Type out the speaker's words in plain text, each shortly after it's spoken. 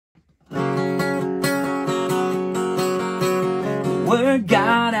word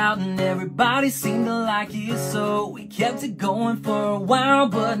got out and everybody seemed to like it, so we kept it going for a while.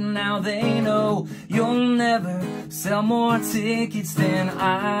 But now they know you'll never sell more tickets than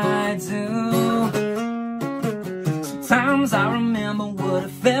I do. Sometimes I remember what it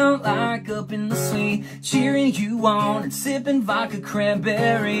felt like up in the suite, cheering you on and sipping vodka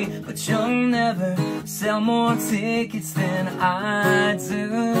cranberry. But you'll never sell more tickets than I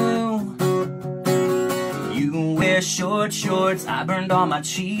do. You wear short shorts, I burned all my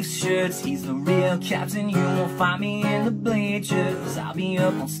Chiefs shirts. He's the real captain, you won't find me in the bleachers. I'll be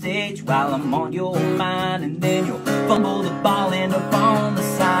up on stage while I'm on your mind, and then you'll fumble the ball, end up on the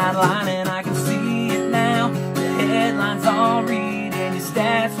sideline. And I can see it now, the headlines all read, and your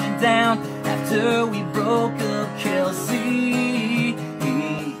stats went down after we broke up Kelsey.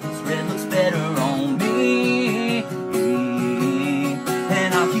 This red looks better on me,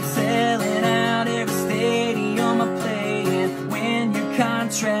 and I'll keep selling out every stadium I play in. When your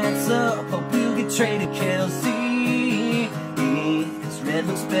contract's up, hope you get traded, Kelsey. This red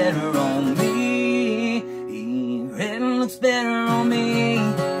looks better on me. Red looks better